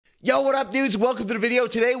Yo, what up, dudes? Welcome to the video.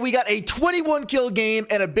 Today, we got a 21 kill game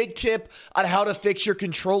and a big tip on how to fix your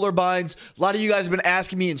controller binds. A lot of you guys have been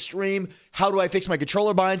asking me in stream, how do I fix my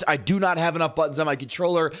controller binds? I do not have enough buttons on my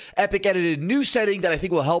controller. Epic edited a new setting that I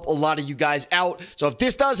think will help a lot of you guys out. So if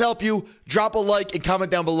this does help you, drop a like and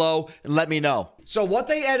comment down below and let me know. So what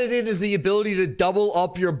they added in is the ability to double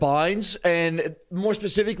up your binds, and more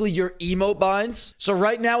specifically, your emote binds. So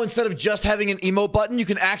right now, instead of just having an emote button, you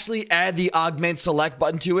can actually add the augment select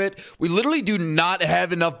button to it. We literally do not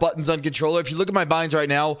have enough buttons on controller. If you look at my binds right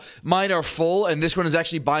now, mine are full, and this one is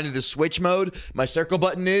actually binded to switch mode. My circle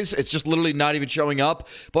button is. It's just literally not even showing up.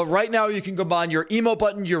 But right now, you can combine your emote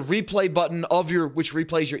button, your replay button which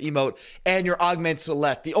replays your emote, and your augment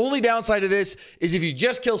select. The only downside of this is if you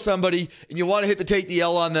just kill somebody and you want to take the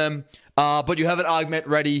L on them, but you have an augment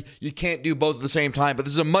ready, you can't do both at the same time. But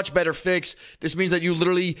this is a much better fix. This means that you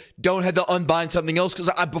literally don't have to unbind something else, because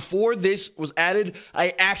before this was added,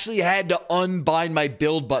 I actually had to unbind my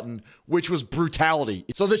build button, which was brutality.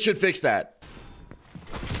 So this should fix that.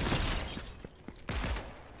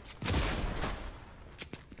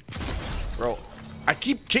 Bro, I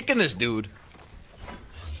keep kicking this dude.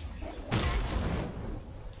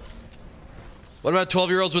 What about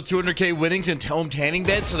 12-year-olds with 200K winnings and home tanning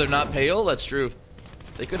beds so they're not pale? That's true.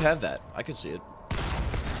 They could have that. I could see it.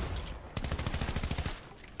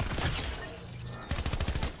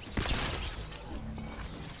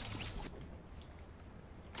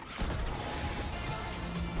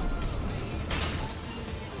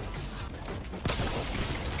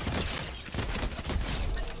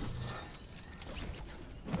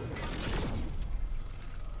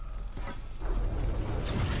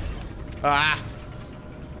 Ah!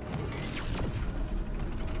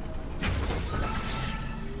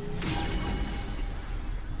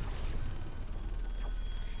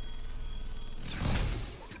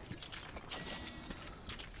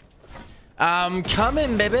 I'm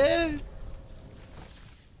coming, baby.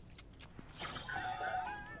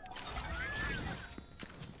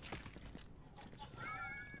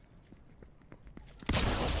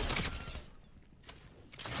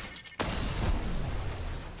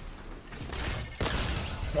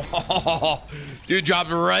 Oh, dude dropped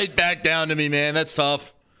right back down to me, man. That's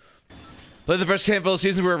tough. Played the first handful of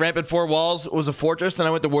seasons, we were ramping 4 walls. It was a fortress. Then I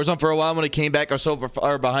went to Warzone for a while. When I came back, I was so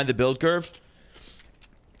far behind the build curve.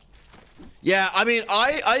 Yeah, I mean,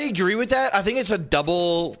 I agree with that. I think it's a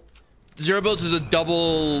double... Zero builds is a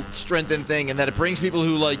double strengthened thing, and that it brings people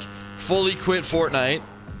who, like, fully quit Fortnite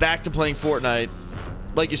back to playing Fortnite,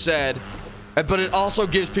 like you said. But it also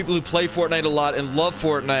gives people who play Fortnite a lot and love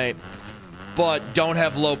Fortnite, but don't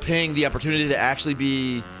have low ping, the opportunity to actually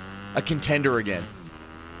be a contender again,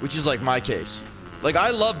 which is, like, my case. Like, I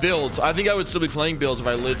love builds. I think I would still be playing builds if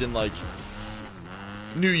I lived in, like,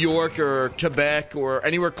 New York or Quebec or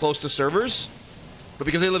anywhere close to servers, but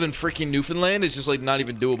because I live in freaking Newfoundland, it's just like not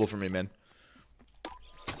even doable for me, man.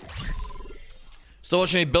 Still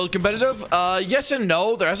watching any build competitive? Yes and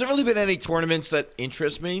no. There hasn't really been any tournaments that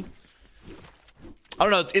interest me. I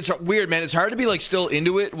don't know. It's weird, man. It's hard to be like still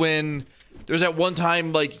into it when there's at one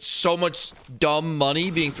time like so much dumb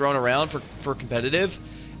money being thrown around for competitive,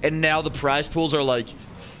 and now the prize pools are like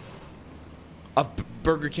a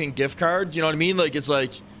Burger King gift card. You know what I mean? Like, it's like,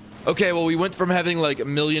 okay, well, we went from having like $1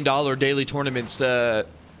 million daily tournaments to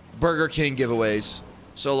Burger King giveaways.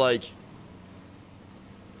 So like,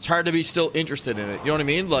 it's hard to be still interested in it. You know what I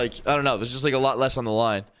mean? Like, I don't know. There's just like a lot less on the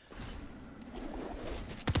line.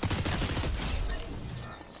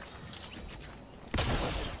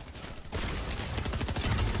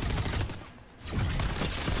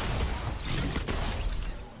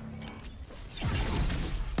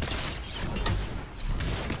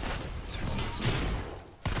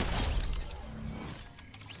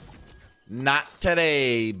 Not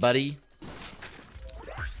today, buddy.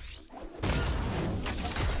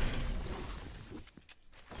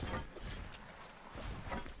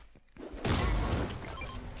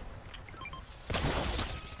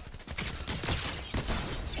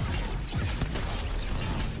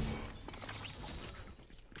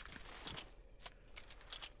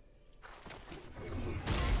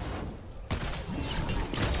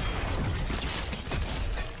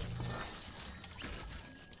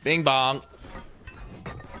 Bing bong.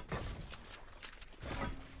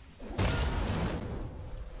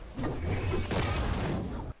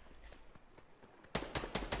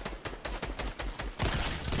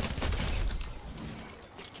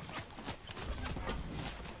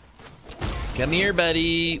 Come here,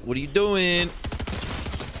 buddy. What are you doing?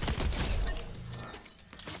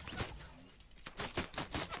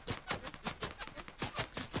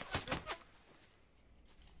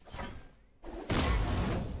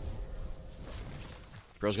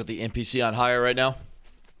 Bro's got the NPC on higher right now.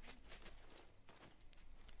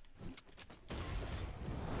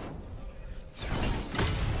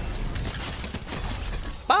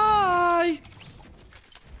 Bye!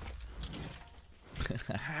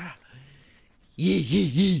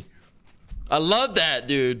 Yee. I love that,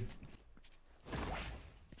 dude.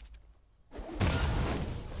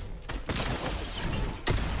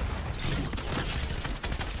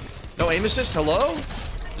 No aim assist? Hello?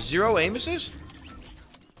 Zero aim assist?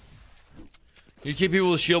 Can you keep people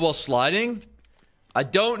with shield while sliding? I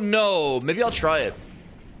don't know. Maybe I'll try it.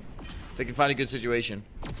 If I can find a good situation.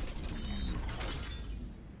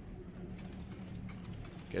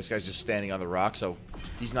 Okay, this guy's just standing on the rock, so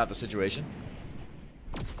he's not the situation.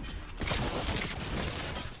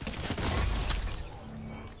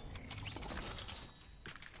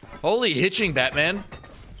 Holy hitching, Batman.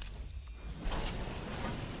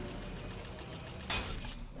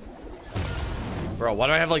 Bro, why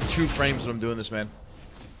do I have like 2 frames when I'm doing this, man?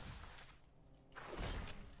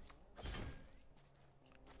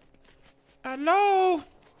 Hello?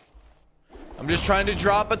 I'm just trying to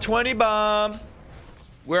drop a 20 bomb.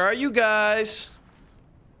 Where are you guys?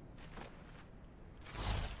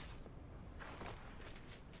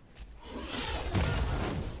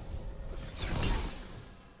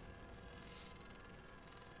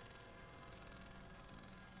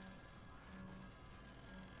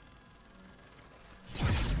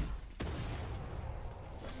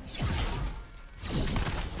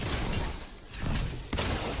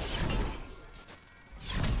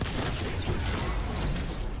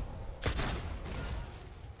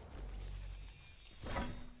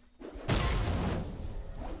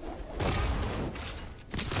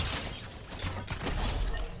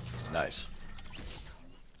 Nice.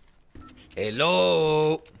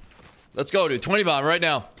 Hello. Let's go, dude. 20 bomb right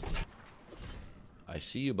now. I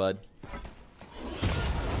see you, bud.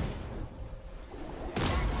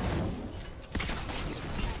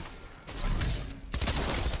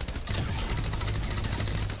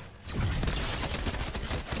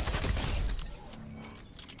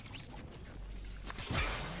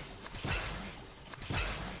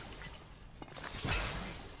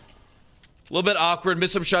 A little bit awkward.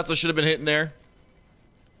 Missed some shots I should have been hitting there.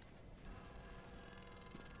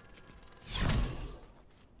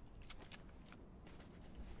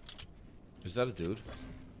 Is that a dude?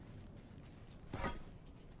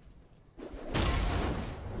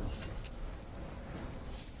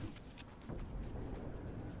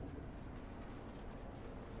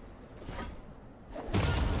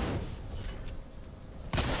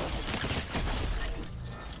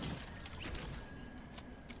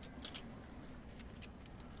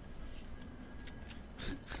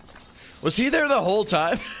 Was he there the whole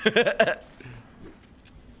time?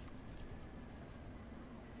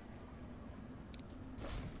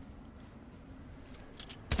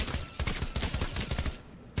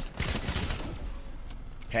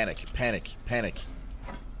 Panic, panic, panic.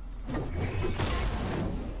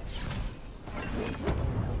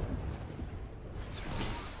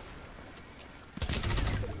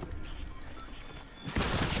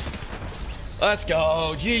 Let's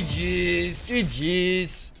go. GG's.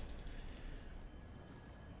 GG's.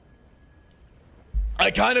 I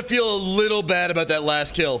kind of feel a little bad about that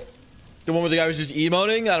last kill. The one where the guy was just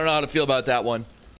emoting. I don't know how to feel about that one.